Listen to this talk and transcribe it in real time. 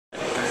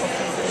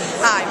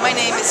Hi, my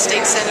name is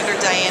State Senator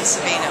Diane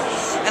Savino,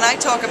 and I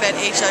talk about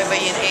HIV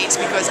and AIDS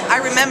because I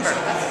remember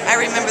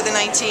the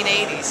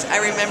 1980s.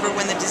 I remember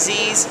when the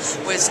disease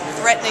was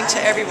threatening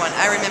to everyone.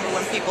 I remember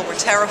when people were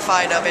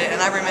terrified of it, and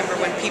I remember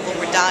when people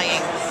were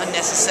dying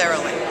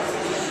unnecessarily.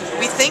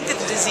 We think that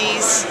the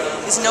disease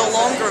is no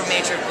longer a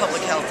major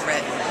public health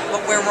threat,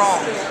 but we're wrong.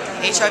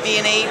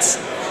 HIV and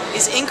AIDS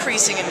is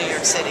increasing in New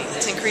York City.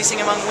 It's increasing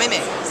among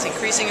women. It's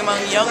increasing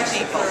among young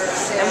people.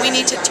 And we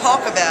need to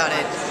talk about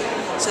it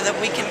so that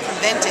we can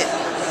prevent it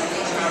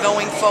from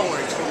going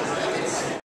forward.